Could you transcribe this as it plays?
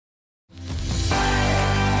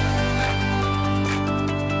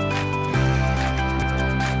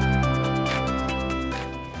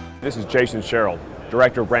this is Jason Sherrill,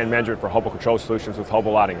 Director of Brand Management for Hubbell Control Solutions with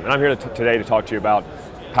Hubbell Lighting. And I'm here today to talk to you about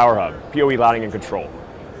PowerHUBB, PoE Lighting and Control.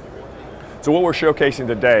 So what we're showcasing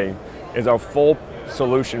today is our full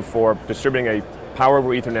solution for distributing a Power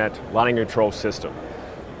over Ethernet lighting control system.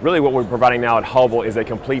 Really what we're providing now at Hubbell is a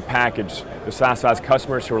complete package that satisfies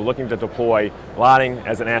customers who are looking to deploy lighting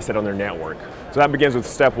as an asset on their network. So that begins with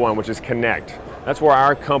step one, which is connect. That's where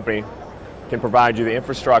our company can provide you the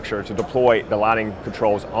infrastructure to deploy the lighting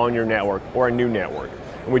controls on your network or a new network.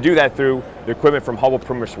 And we do that through the equipment from Hubbell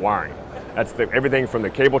Premise Wiring. That's everything from the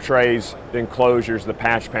cable trays, the enclosures, the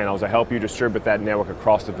patch panels that help you distribute that network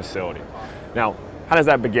across the facility. Now, how does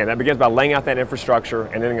that begin? That begins by laying out that infrastructure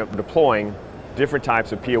and then deploying different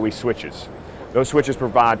types of PoE switches. Those switches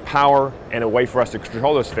provide power and a way for us to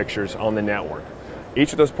control those fixtures on the network.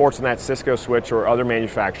 Each of those ports in that Cisco switch or other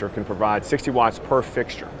manufacturer can provide 60 watts per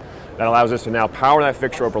fixture. That allows us to now power that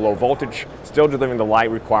fixture over low voltage, still delivering the light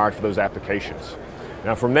required for those applications.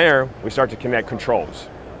 Now from there, we start to connect controls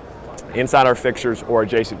inside our fixtures or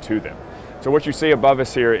adjacent to them. So what you see above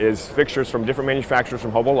us here is fixtures from different manufacturers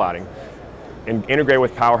from Hubbell Lighting and integrated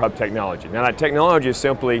with PowerHUBB technology. Now that technology is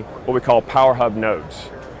simply what we call PowerHUBB nodes.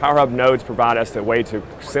 PowerHUBB nodes provide us a way to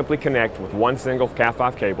simply connect with one single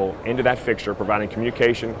Cat5 cable into that fixture, providing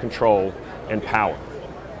communication, control, and power.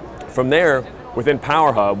 From there, within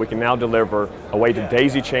PowerHUBB, we can now deliver a way to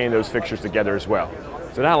daisy chain those fixtures together as well.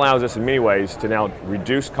 So that allows us in many ways to now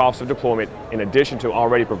reduce cost of deployment in addition to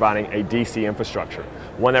already providing a DC infrastructure.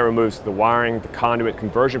 One that removes the wiring, the conduit,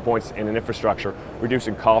 conversion points in an infrastructure,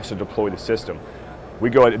 reducing cost to deploy the system. We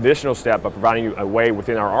go an additional step by providing you a way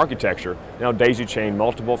within our architecture, now daisy chain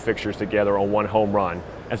multiple fixtures together on one home run,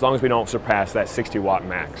 as long as we don't surpass that 60 watt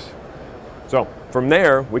max. So from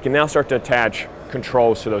there, we can now start to attach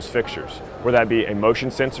controls to those fixtures, whether that be a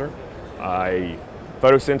motion sensor, a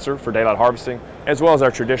photo sensor for daylight harvesting, as well as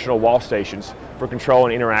our traditional wall stations for control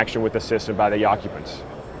and interaction with the system by the occupants.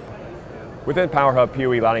 Within PowerHUBB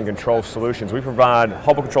PoE Lighting Control Solutions, we provide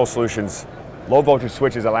Hubbell Control Solutions low voltage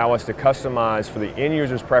switches allow us to customize for the end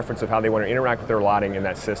user's preference of how they want to interact with their lighting in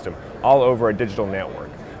that system, all over a digital network.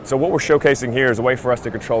 So what we're showcasing here is a way for us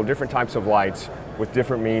to control different types of lights with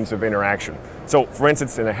different means of interaction. So for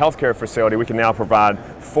instance, in a healthcare facility, we can now provide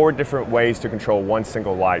 4 different ways to control one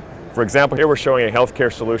single light. For example, here we're showing a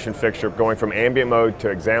healthcare solution fixture going from ambient mode to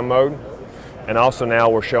exam mode. And also now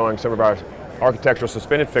we're showing some of our architectural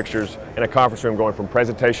suspended fixtures in a conference room going from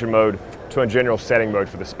presentation mode to a general setting mode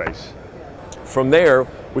for the space. From there,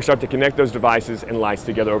 we start to connect those devices and lights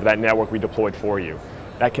together over that network we deployed for you.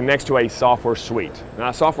 That connects to a software suite. Now,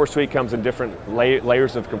 a software suite comes in different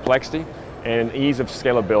layers of complexity and ease of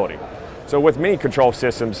scalability. So with many control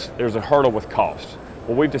systems, there's a hurdle with cost.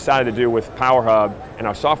 What we've decided to do with PowerHUBB and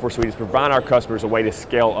our software suite is provide our customers a way to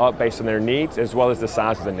scale up based on their needs as well as the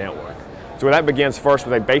size of the network. So that begins first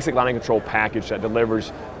with a basic lighting control package that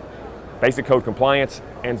delivers basic code compliance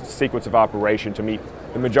and sequence of operation to meet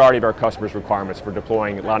the majority of our customers' requirements for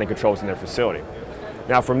deploying lighting controls in their facility.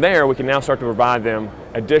 Now from there, we can now start to provide them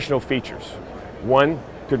additional features. One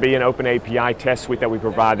could be an open API test suite that we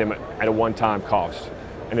provide them at a one-time cost.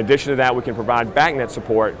 In addition to that, we can provide backnet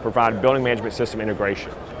support, provide building management system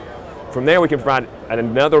integration. From there, we can provide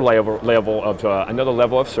another level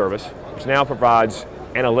of service, which now provides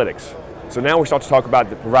analytics. So now we start to talk about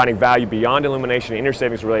providing value beyond illumination and inner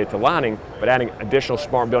savings related to lighting, but adding additional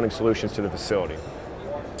smart building solutions to the facility.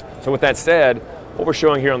 So with that said, what we're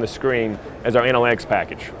showing here on the screen is our analytics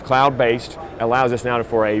package. Cloud-based, allows us now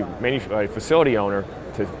for a facility owner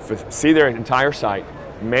to see their entire site,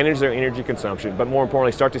 manage their energy consumption, but more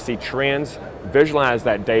importantly, start to see trends, visualize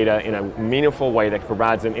that data in a meaningful way that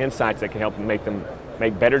provides them insights that can help them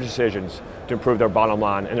make better decisions to improve their bottom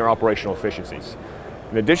line and their operational efficiencies.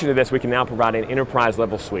 In addition to this, we can now provide an enterprise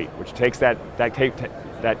level suite, which takes that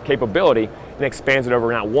capability and expands it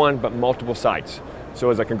over not one, but multiple sites. So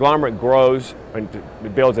as a conglomerate grows and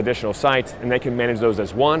builds additional sites, and they can manage those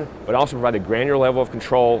as one, but also provide a granular level of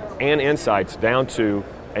control and insights down to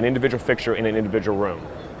an individual fixture in an individual room,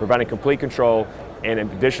 providing complete control and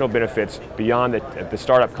additional benefits beyond the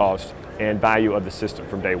startup cost and value of the system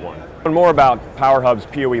from day one. To learn more about PowerHUBB's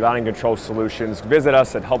PoE Lighting Control Solutions, visit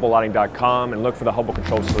us at hubbelllighting.com and look for the Hubbell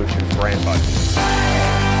Control Solutions brand button.